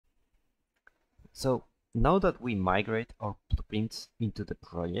So now that we migrate our blueprints into the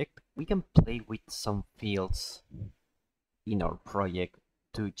project, we can play with some fields in our project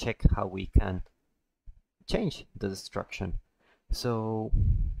to check how we can change the destruction. So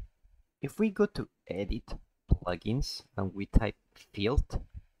if we go to edit plugins and we type field,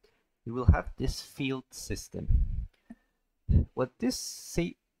 we will have this field system. What this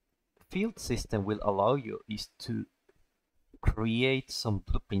field system will allow you is to create some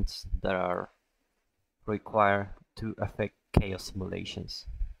blueprints that are required to affect chaos simulations.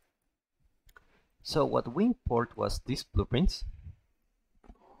 So what we import was these blueprints,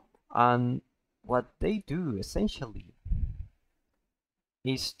 and what they do essentially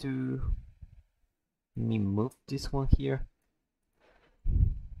is to, let me move this one here.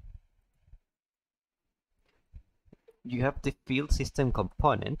 You have the field system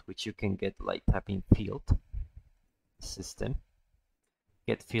component, which you can get like tapping field system,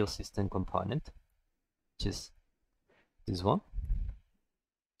 get field system component, which is this one.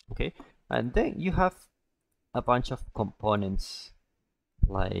 Okay, and then you have a bunch of components,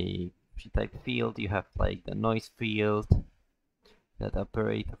 like if you type field, you have like the noise field, the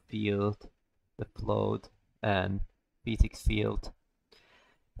operator field, the float, and physics field.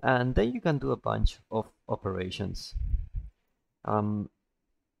 And then you can do a bunch of operations.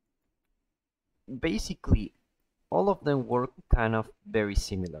 Basically, all of them work kind of very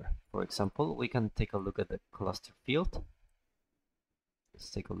similar. For example, we can take a look at the cluster field. Let's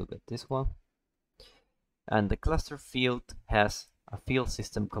take a look at this one. And the cluster field has a field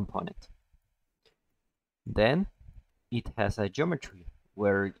system component. Then it has a geometry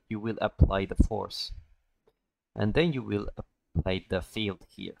where you will apply the force. And then you will apply the field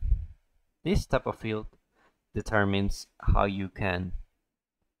here. This type of field determines how you can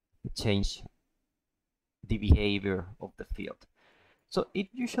change the behavior of the field. So it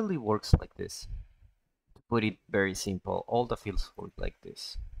usually works like this. To put it very simple, all the fields work like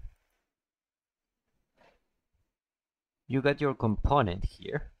this. You got your component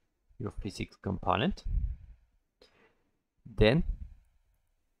here, your physics component. Then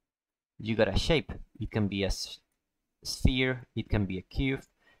you got a shape. It can be a sphere, it can be a cube.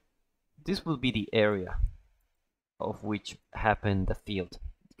 This will be the area of which happen the field.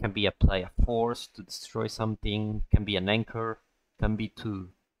 It can be apply a force to destroy something, can be an anchor, can be to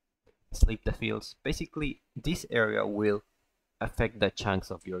sleep the fields. Basically, this area will affect the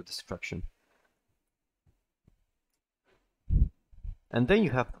chunks of your destruction. And then you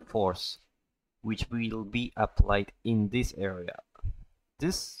have force, which will be applied in this area.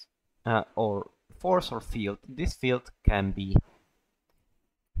 This or force or field, this field can be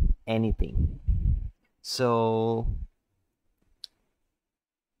anything. So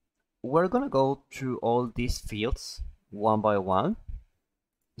we're gonna go through all these fields one by one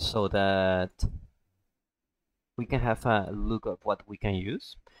so that we can have a look at what we can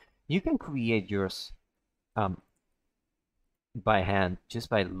use. You can create yours by hand just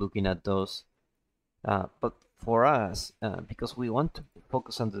by looking at those. But for us, because we want to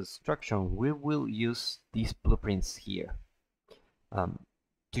focus on the destruction, we will use these blueprints here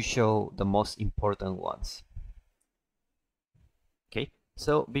to show the most important ones. Okay,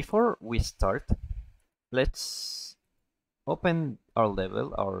 so before we start, let's open our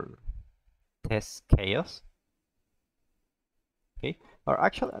level, our test chaos. Okay, or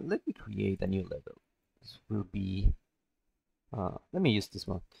actually, let me create a new level. This will be, let me use this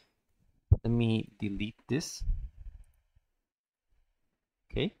one. Let me delete this.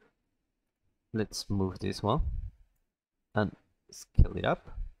 Okay, let's move this one and scale it up.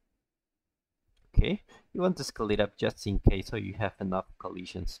 Okay, you want to scale it up just in case so you have enough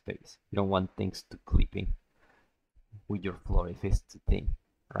collision space. You don't want things to clipping with your floor if it's too thin,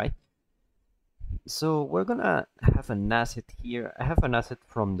 right? So we're gonna have an asset here. I have an asset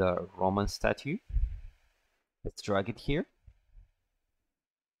from the Roman statue. Let's drag it here.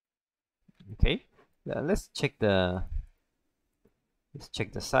 Okay, let's check the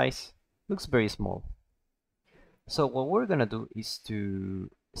size. Looks very small. So what we're gonna do is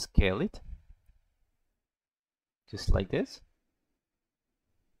to scale it just like this.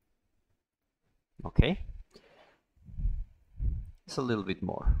 Okay, just a little bit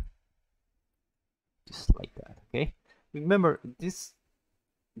more, just like that. Okay, remember this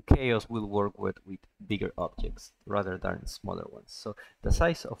chaos will work with bigger objects rather than smaller ones. So the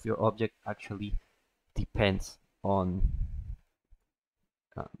size of your object actually depends on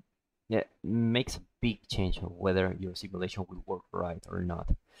makes a big change of whether your simulation will work right or not.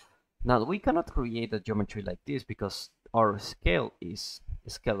 Now we cannot create a geometry like this because our scale is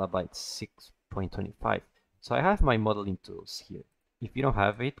scalabyte 6.25. So I have my modeling tools here. If you don't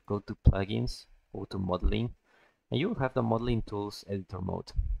have it, go to plugins, go to modeling, and you will have the modeling tools editor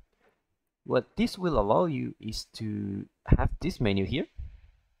mode. What this will allow you is to have this menu here,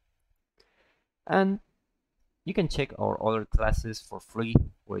 and you can check our other classes for free,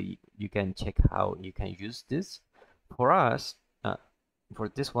 where you can check how you can use this. For us, for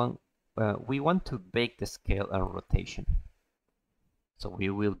this one, we want to bake the scale and rotation. So we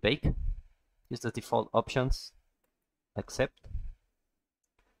will bake, use the default options, accept,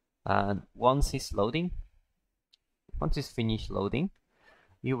 and once it's finished loading,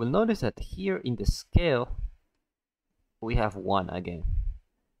 you will notice that here in the scale, we have 1 again,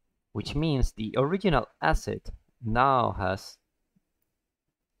 which means the original asset now has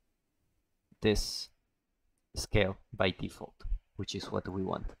this scale by default, which is what we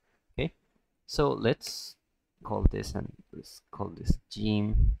want. Okay, so let's call this, and let's call this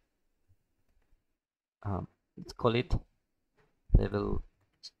gym. Let's call it level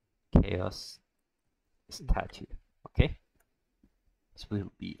chaos statue. Okay, this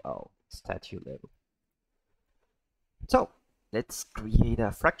will be our statue level. So let's create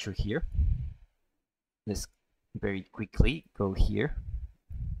a fracture here. Let's very quickly go here,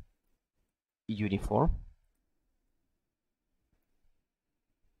 uniform.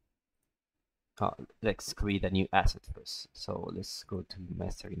 Let's create a new asset first. So let's go to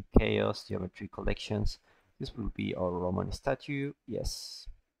mastering chaos, geometry collections. This will be our Roman statue. Yes.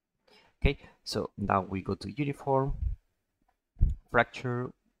 Okay, so now we go to uniform,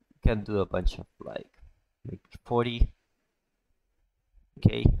 fracture, can do a bunch of like maybe 40.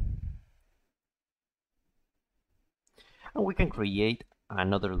 Okay. And we can create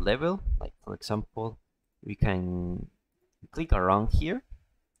another level, like for example, we can click around here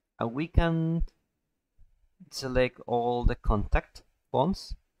and we can select all the contact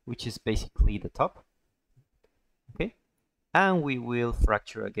bonds, which is basically the top. Okay, and we will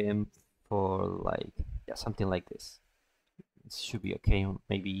fracture again for like, yeah, something like this. It should be okay,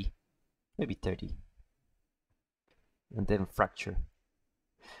 maybe 30, and then fracture.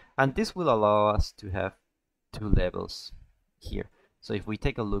 And this will allow us to have 2 levels here. So if we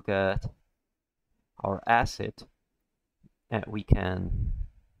take a look at our asset, we can,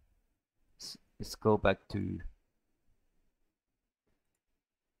 let's go back to,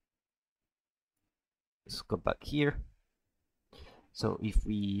 let's go back here. So if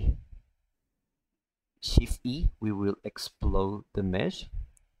we Shift E, we will explode the mesh.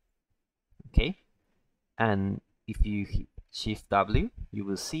 Okay, and if you Shift W, you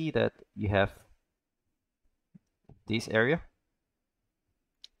will see that you have this area.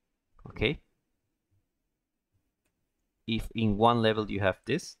 Okay, if in one level you have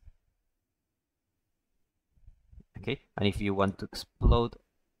this, okay, and if you want to explode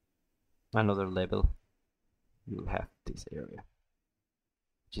another level, you will have this area,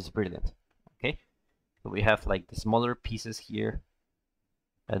 which is brilliant. Okay, so we have like the smaller pieces here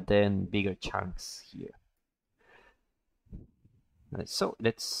and then bigger chunks here. So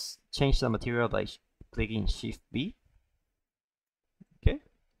let's change the material by clicking Shift B. Okay,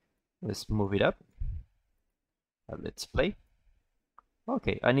 let's move it up. Let's play.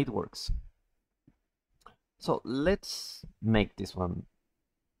 Okay, and it works. So let's make this one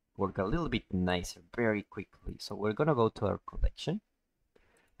work a little bit nicer very quickly. So we're gonna go to our collection.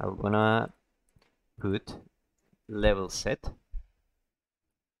 I'm gonna put level set.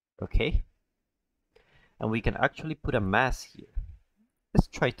 Okay, and we can actually put a mass here. Let's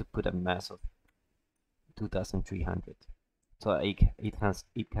try to put a mass of 2300, so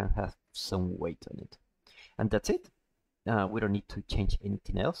it can have some weight on it, and that's it. We don't need to change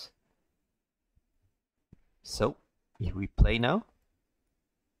anything else. So if we play now,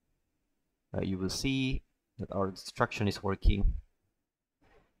 you will see that our instruction is working,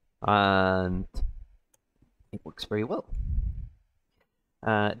 and it works very well.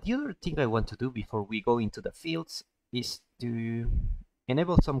 The other thing I want to do before we go into the fields is to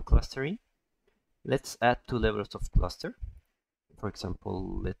enable some clustering. Let's add 2 levels of cluster. For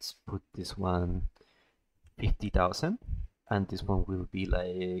example, let's put this one 50,000, and this one will be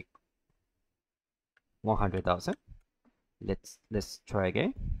like 100,000. Let's try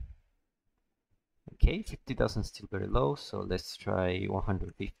again. Okay, 50,000 still very low, so let's try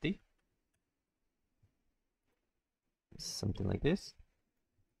 150. Something like this.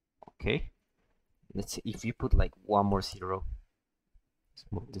 Okay, let's see if you put like one more 0. Let's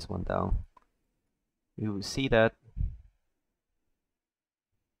move this one down. You will see that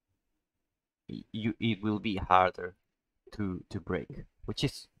it will be harder to break, which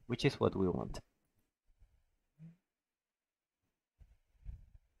is what we want.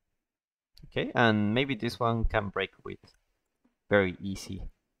 Okay, and maybe this one can break with very easy.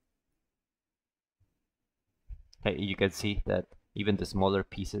 You can see that even the smaller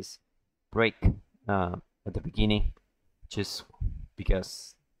pieces break at the beginning just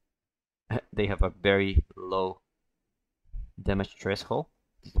because they have a very low damage threshold.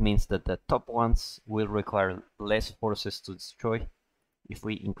 It means that the top ones will require less forces to destroy. If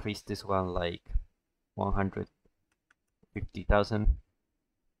we increase this one like 150,000,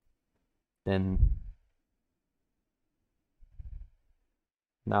 then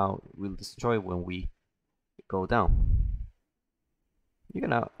now it will destroy when we go down. You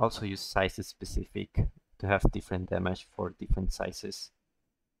can also use sizes specific to have different damage for different sizes.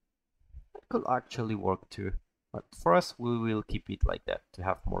 That could actually work too, but for us we will keep it like that to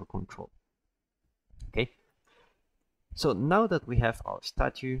have more control. Okay, so now that we have our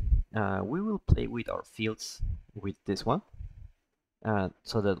statue, we will play with our fields with this one,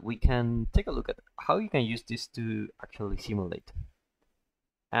 so that we can take a look at how you can use this to actually simulate.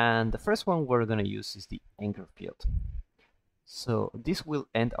 And the first one we're going to use is the anchor field. So this will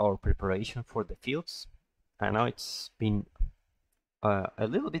end our preparation for the fields. I know it's been a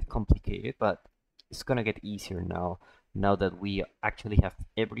little bit complicated, but it's gonna get easier now. Now that we actually have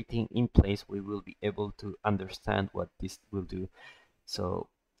everything in place, we will be able to understand what this will do. So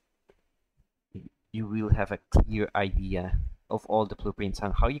you will have a clear idea of all the blueprints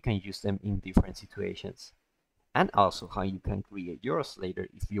and how you can use them in different situations. And also how you can create yours later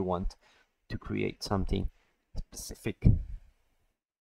if you want to create something specific